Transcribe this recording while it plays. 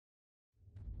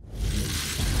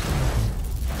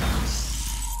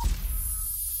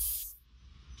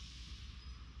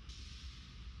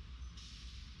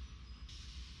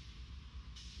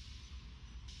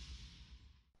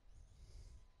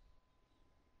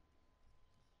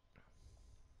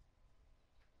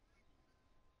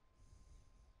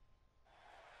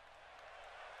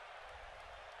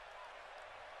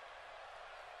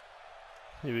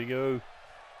Here we go.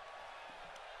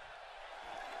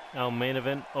 Our main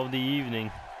event of the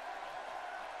evening.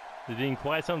 It's been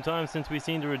quite some time since we've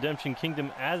seen the Redemption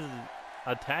Kingdom as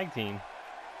a tag team.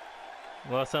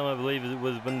 Last time I believe it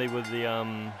was when they were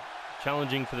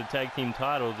challenging for the tag team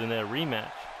titles in their rematch.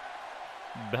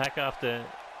 Back after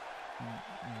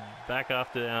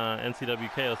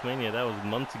NCW Chaos Mania, that was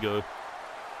months ago.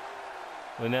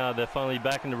 Well, now they're finally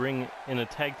back in the ring in a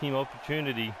tag team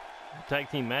opportunity. Tag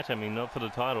team match, I mean, not for the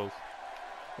titles.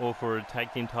 Or for a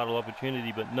tag team title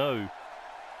opportunity, but no.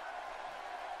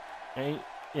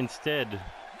 Instead,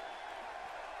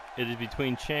 it is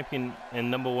between champion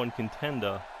and #1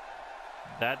 contender.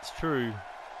 That's true.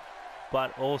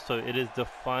 But also, it is the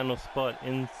final spot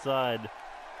inside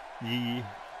the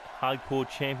Hardcore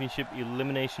Championship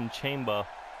Elimination Chamber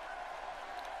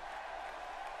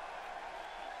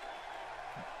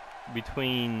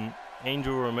between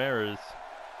Angel Ramirez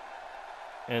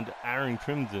and Aaron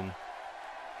Crimson.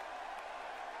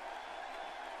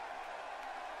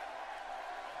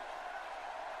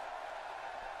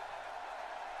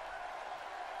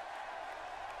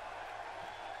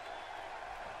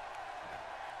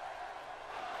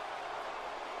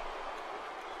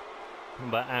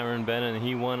 By Aaron Bannon,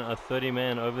 he won a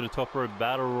 30-man over-the-top rope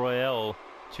battle royale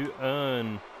to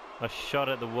earn a shot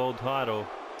at the world title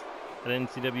at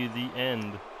NCW The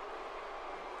End.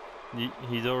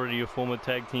 He's already a former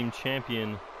tag team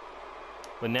champion,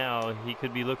 but now he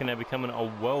could be looking at becoming a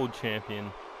world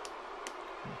champion.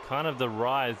 Kind of the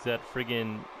rise that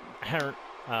friggin'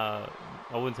 I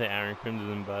wouldn't say Aaron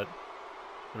Crimson, but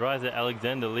the rise that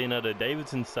Alexander Leonardo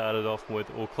Davidson started off with,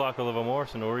 or Clark Oliver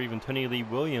Morrison, or even Tony Lee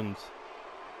Williams.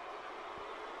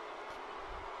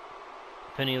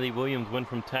 Tony Lee Williams went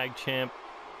from tag champ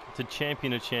to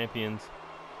champion of champions.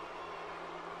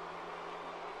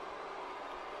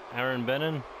 Aaron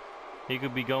Bannon, he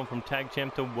could be going from tag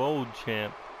champ to world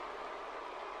champ.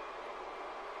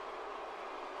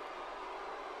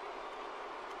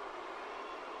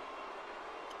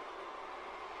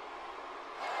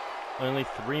 Only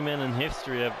 3 men in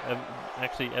history have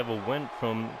actually ever went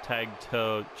from tag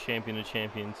to champion of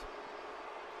champions.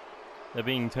 That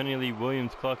being Tony Lee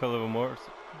Williams, Clark Oliver Morris,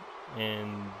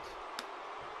 and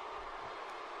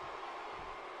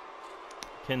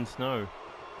Ken Snow.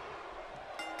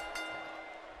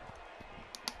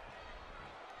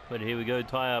 But here we go,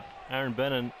 tie up Aaron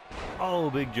Bannon. Oh,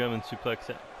 big German suplex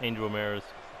at Angel Ramirez.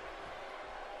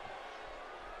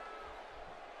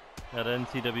 At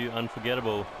NCW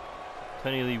Unforgettable,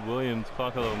 Tony Lee Williams,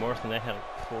 Clark Oliver Morrison, they had a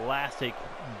classic,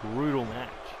 brutal match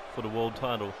for the world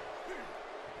title.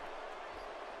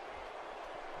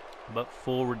 But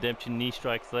 4 redemption knee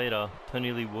strikes later,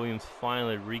 Tony Lee Williams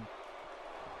finally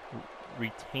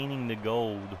retaining the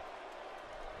gold.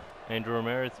 Angel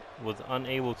Ramirez was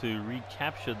unable to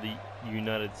recapture the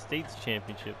United States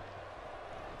Championship.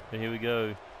 But here we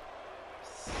go.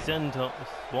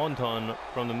 Swanton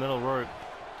from the middle rope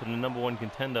to the #1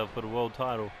 contender for the world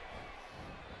title.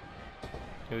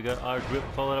 Here we go, Irish whip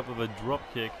followed up with a drop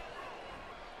kick.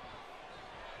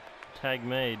 Tag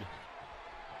made.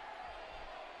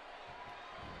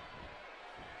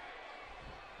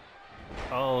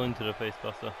 Oh, into the face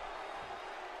buster.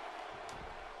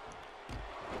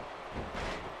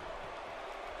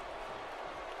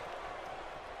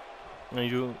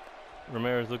 Angel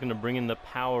Ramirez looking to bring in the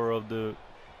power of the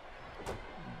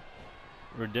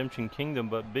Redemption Kingdom,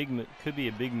 but could be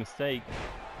a big mistake,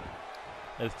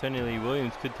 as Tony Lee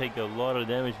Williams could take a lot of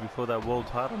damage before that world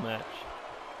title match.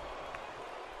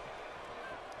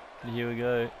 And here we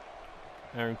go.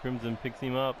 Aaron Crimson picks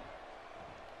him up,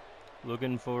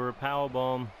 looking for a power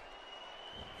bomb.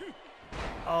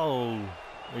 Oh,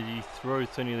 as he throws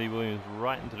Tony Lee Williams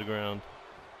right into the ground,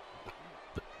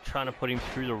 trying to put him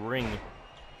through the ring.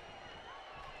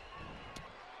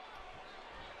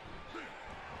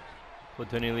 But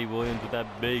Tony Lee Williams with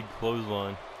that big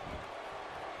clothesline.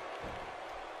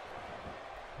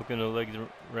 Hooking the legs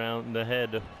around the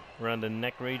head, around the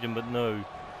neck region, but no.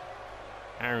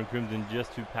 Aaron Crimson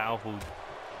just too powerful.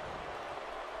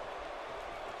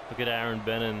 Look at Aaron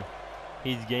Bannon.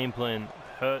 His game plan,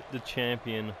 hurt the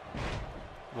champion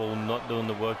while not doing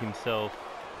the work himself.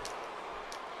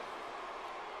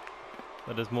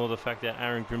 But it's more the fact that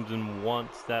Aaron Crimson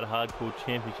wants that Hardcore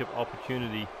Championship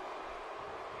opportunity.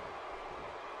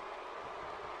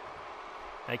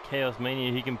 At Chaos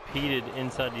Mania, he competed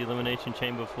inside the Elimination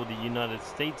Chamber for the United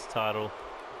States title.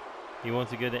 He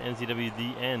wants to go to NCW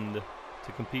The End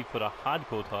to compete for the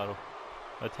Hardcore title.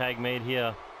 A tag made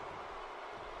here.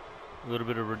 A little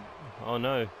bit of... oh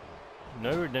no.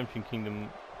 No Redemption Kingdom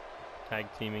tag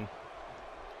teaming.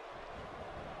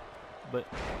 But,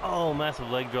 oh, massive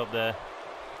leg drop there.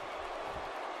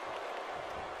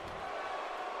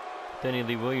 Danny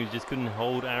Lee Williams just couldn't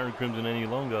hold Aaron Crimson any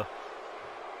longer.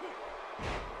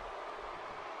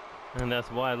 And that's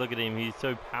why, look at him, he's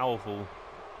so powerful.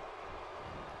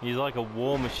 He's like a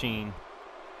war machine.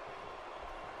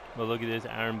 But look at this,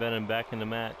 Aaron Bannon back in the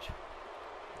match.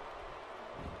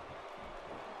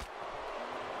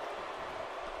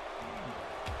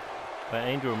 But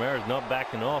Angel Ramirez not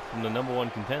backing off from the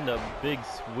 #1 contender. Big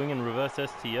swing and reverse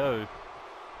STO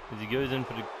as he goes in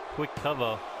for the quick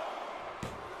cover,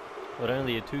 but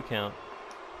only a 2 count.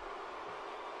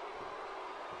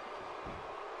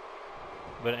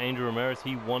 But Angel Ramirez,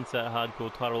 he wants that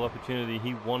hardcore title opportunity.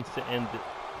 He wants to end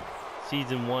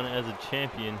season 1 as a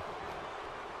champion.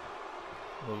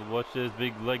 Well, watch this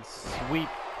big leg sweep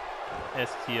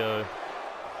STO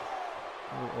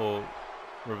or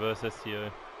reverse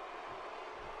STO.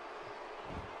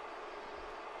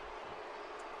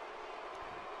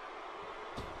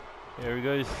 There he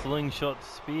goes, slingshot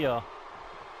spear.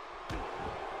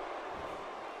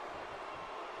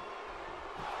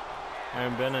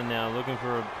 Aaron Bannon now looking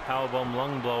for a powerbomb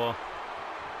lung blower.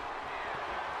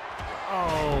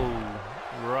 Oh,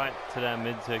 right to that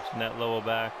midsection, that lower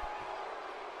back.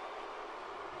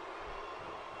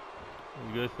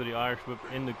 He goes for the Irish whip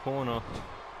in the corner.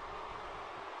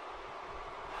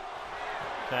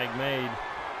 Tag made.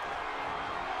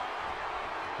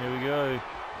 Here we go.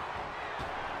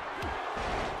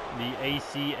 The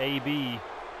ACAB.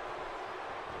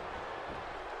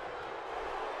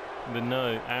 But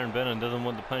no, Aaron Bannon doesn't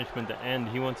want the punishment to end.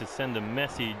 He wants to send a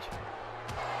message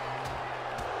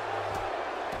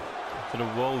to the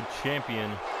world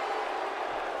champion.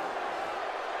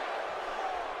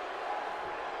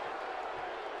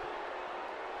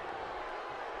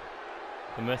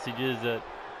 The message is that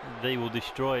they will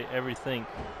destroy everything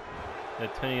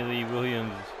that Tony Lee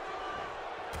Williams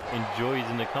enjoys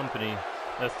in the company.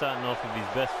 That's starting off with his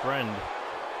best friend.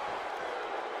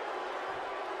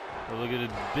 But look at a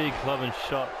big clubbing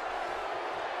shot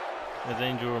as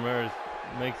Angel Ramirez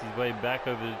makes his way back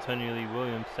over to Tony Lee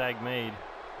Williams. Tag made.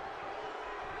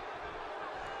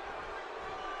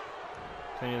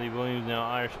 Tony Lee Williams now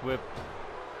Irish whip.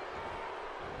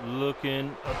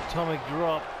 Looking, atomic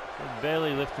drop.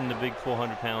 Barely lifting the big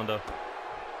 400-pounder.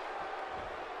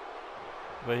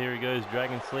 But here he goes,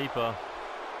 Dragon Sleeper.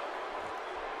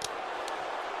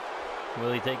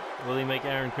 Will he make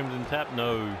Aaron Crimson tap?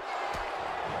 No.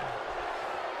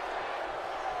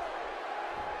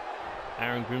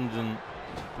 Aaron Crimson,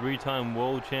 3-time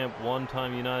world champ,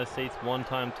 1-time United States,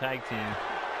 1-time tag team.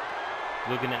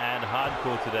 Looking to add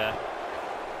hardcore to that.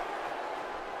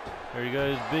 There he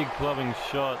goes, big clubbing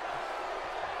shot.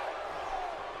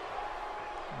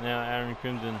 Now Aaron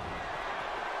Crimson,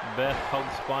 Beth Hulk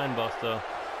Spinebuster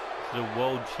to the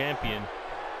world champion.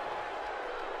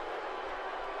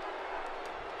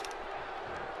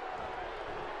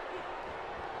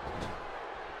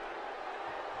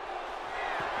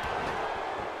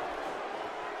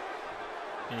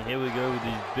 And here we go with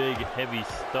these big heavy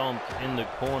stomps in the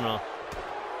corner.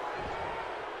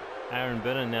 Aaron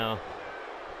Bannon now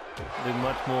with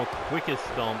much more quicker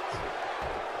stomps.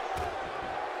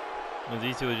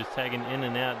 These two are just tagging in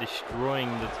and out, destroying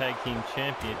the tag team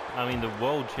champion. I mean the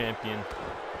world champion.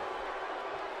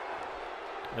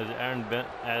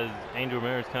 As Angel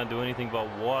Ramirez can't do anything but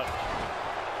watch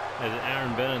as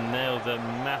Aaron Bannon nails that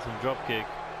massive drop kick.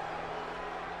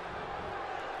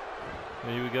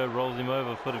 And here we go, rolls him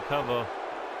over for the cover.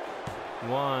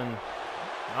 1.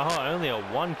 Oh, only a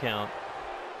 1 count.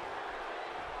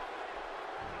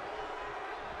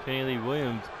 Kenny Lee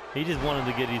Williams, he just wanted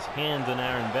to get his hands on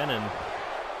Aaron Bannon.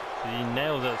 He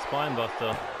nails that spine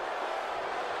buster.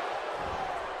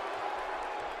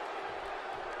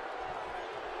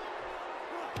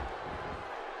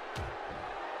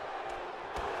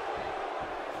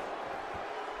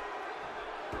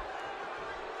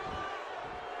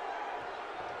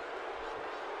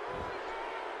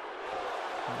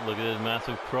 Look at his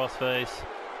massive crossface.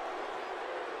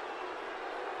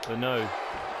 But no,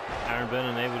 Aaron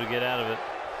Bannon able to get out of it.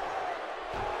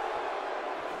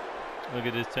 Look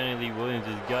at this, Tony Lee Williams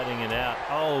is gutting it out.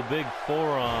 Oh, big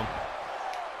forearm.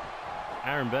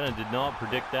 Aaron Bannon did not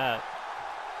predict that.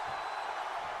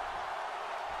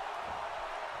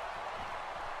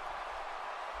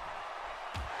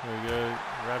 There we go,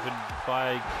 rapid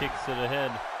fire kicks to the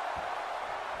head.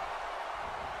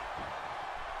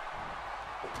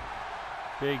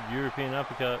 Big European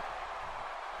uppercut.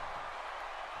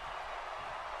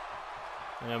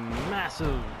 And a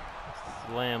massive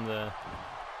slam there.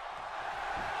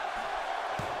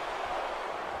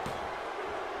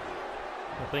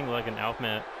 I think like an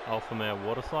alpha male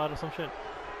water slide or some shit.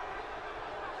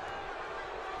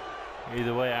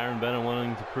 Either way, Aaron Bannon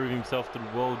wanting to prove himself to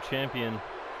the world champion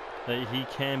that he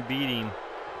can beat him.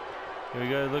 Here we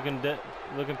go,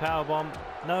 looking power bomb.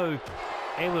 No,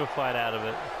 able to fight out of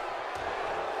it.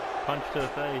 Punch to the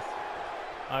face.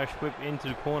 Irish whip into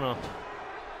the corner.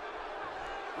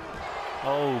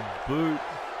 Oh, boot.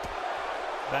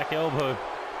 Back elbow.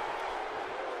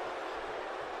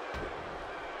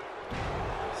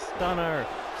 Stunner,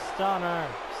 stunner,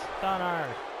 stunner.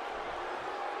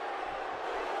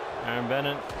 Aaron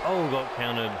Bannon, oh, got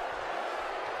countered.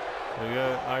 There we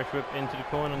go, Irish whip into the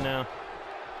corner now.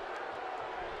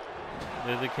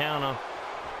 There's a counter.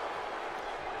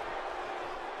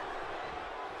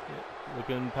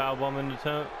 Looking powerbomb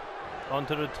into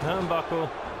onto the turnbuckle.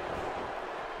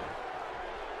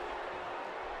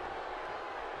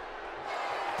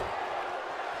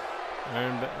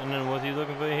 And then what's he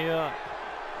looking for here?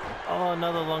 Oh,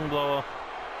 another lung blower.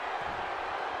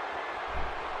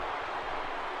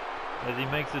 As he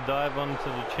makes a dive onto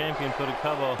the champion for the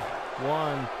cover.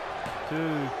 1,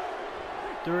 2,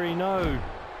 3, no.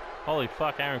 Holy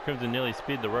fuck, Aaron Crimson nearly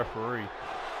speared the referee.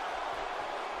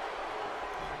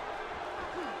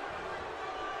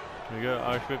 Here we go,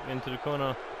 Irish whip into the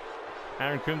corner.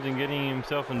 Aaron Crimson getting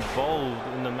himself involved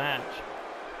in the match.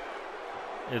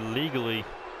 Illegally.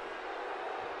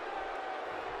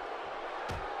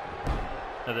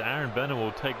 As Aaron Bannon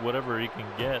will take whatever he can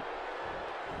get.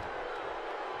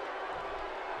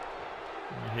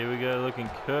 And here we go, looking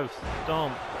curve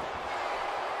stomp.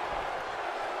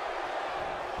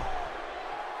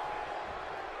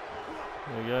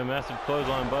 There we go, massive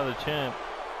clothesline by the champ.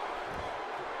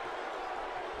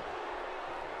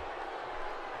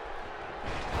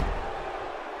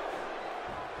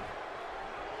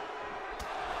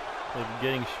 So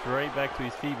getting straight back to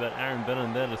his feet, but Aaron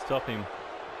Bannon there to stop him.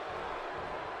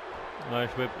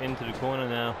 Irish whip into the corner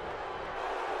now.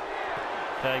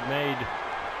 Tag made.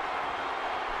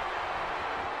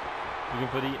 Looking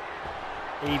for the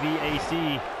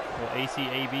ABAC or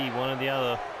ACAB, one or the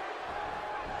other.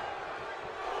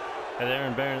 As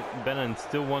Aaron Bannon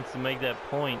still wants to make that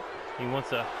point. He wants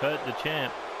to hurt the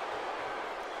champ.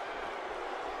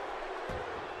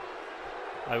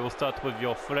 I will start with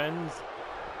your friends,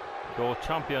 your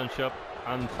championship,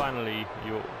 and finally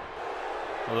you.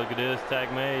 Oh, look at this,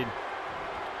 tag made.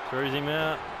 Throws him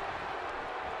out.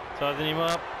 Sizing him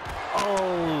up.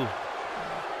 Oh!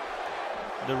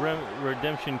 The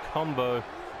redemption combo.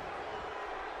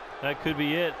 That could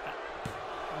be it.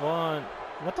 One.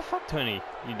 What the fuck, Tony?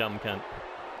 You dumb cunt.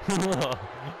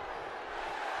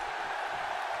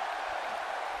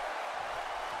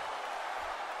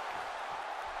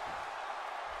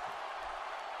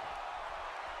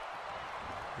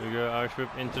 Here we go, Irish whip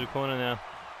into the corner now.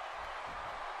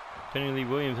 Kenny Lee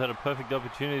Williams had a perfect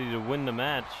opportunity to win the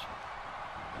match.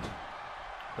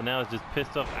 But now it's just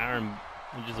pissed off Aaron.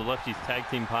 He just left his tag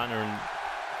team partner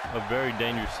in a very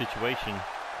dangerous situation.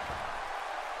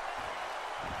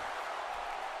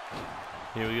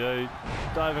 Here we go,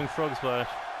 diving frog splash.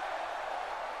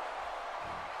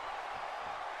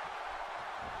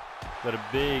 Got a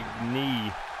big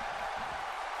knee.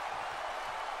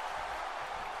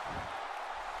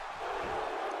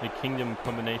 The Kingdom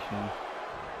combination.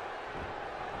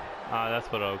 Ah,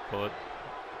 that's what I would call it.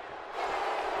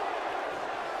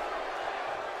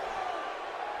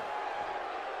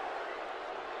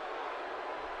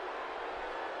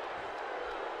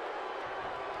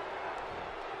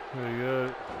 There we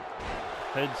go.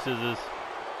 Head scissors.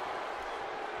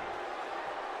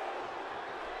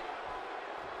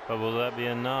 But will that be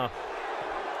enough?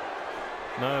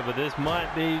 No, but this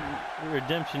might be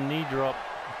redemption knee drop.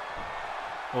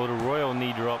 Or the royal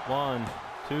knee drop. 1,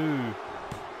 2,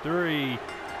 3.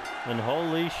 And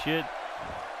holy shit.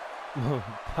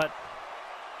 But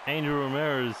Angel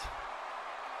Ramirez.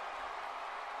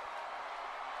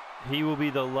 He will be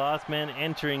the last man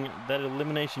entering that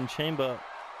elimination chamber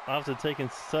after taking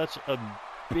such a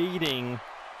beating.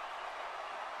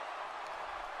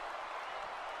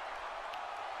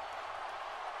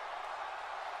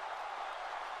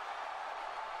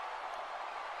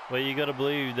 Well, you gotta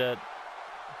believe that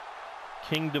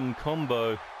Kingdom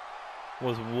combo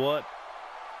was what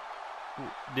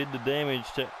did the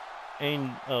damage to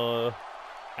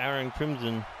Aaron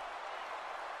Crimson.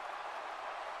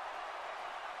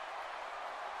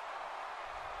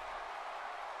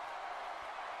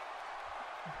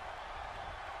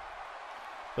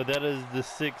 But that is the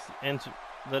sixth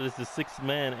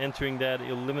man entering that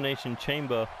elimination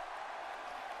chamber.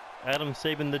 Adam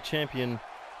Sabin, the champion.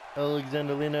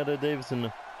 Alexander Leonardo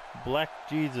Davison, Black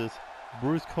Jesus,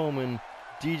 Bruce Coleman,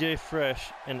 DJ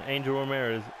Fresh and Angel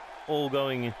Ramirez all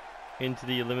going into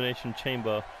the Elimination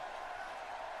Chamber.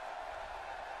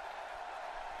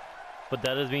 But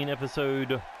that has been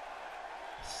episode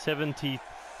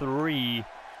 73.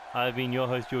 I've been your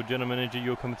host, your general manager,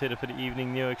 your commentator for the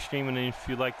evening, Neo Extreme. And if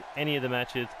you liked any of the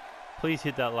matches, please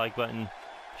hit that like button,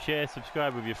 share,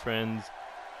 subscribe with your friends,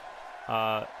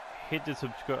 hit the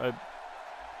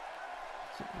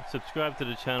subscribe to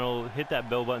the channel, hit that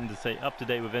bell button to stay up to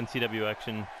date with NCW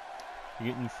action.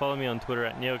 You can follow me on Twitter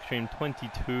at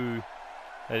NeoExtreme22.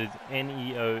 That is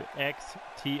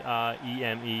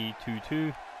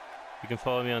NeoXtreme22. You can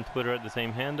follow me on Twitter at the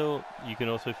same handle. You can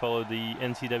also follow the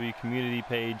NCW community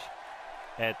page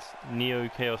at Neo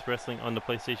Chaos Wrestling on the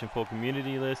PlayStation 4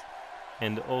 community list.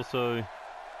 And also,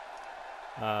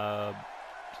 that's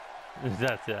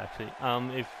it actually.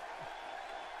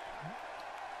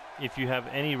 If you have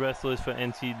any wrestlers for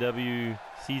NCW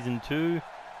Season 2,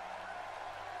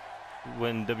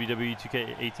 when WWE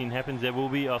 2K18 happens, there will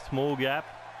be a small gap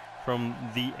from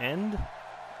the end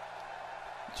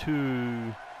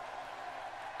to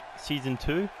Season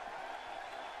 2,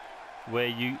 where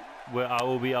I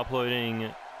will be uploading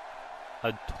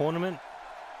a tournament.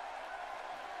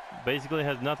 Basically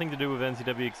has nothing to do with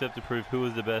NCW except to prove who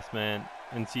was the best man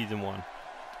in Season 1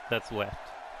 that's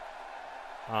left.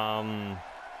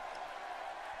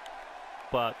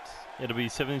 But it'll be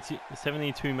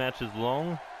 72 matches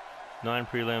long, 9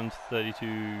 prelims,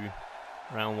 32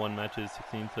 round 1 matches,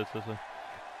 16 so.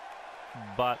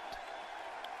 But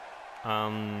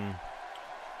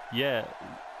yeah,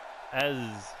 as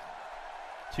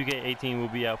 2K18 will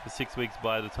be out for 6 weeks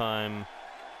by the time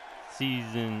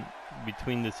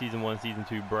between the Season 1 Season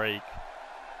 2 break.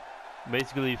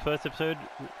 Basically, first episode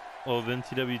of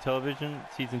NCW Television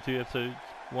Season 2 Episode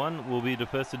 1 will be the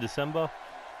 1st of December.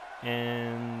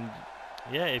 And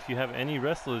yeah, if you have any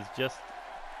wrestlers, just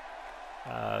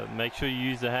make sure you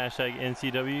use the hashtag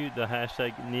NCW, the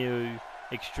hashtag Neo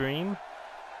Extreme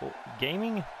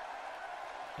Gaming,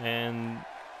 and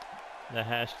the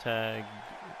hashtag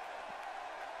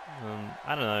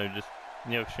I don't know, just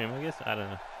Neo Extreme, I guess, I don't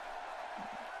know,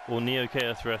 or Neo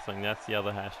Chaos Wrestling, that's the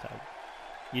other hashtag.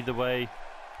 Either way,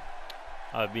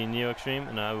 I've been Neo Extreme,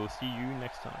 and I will see you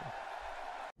next time.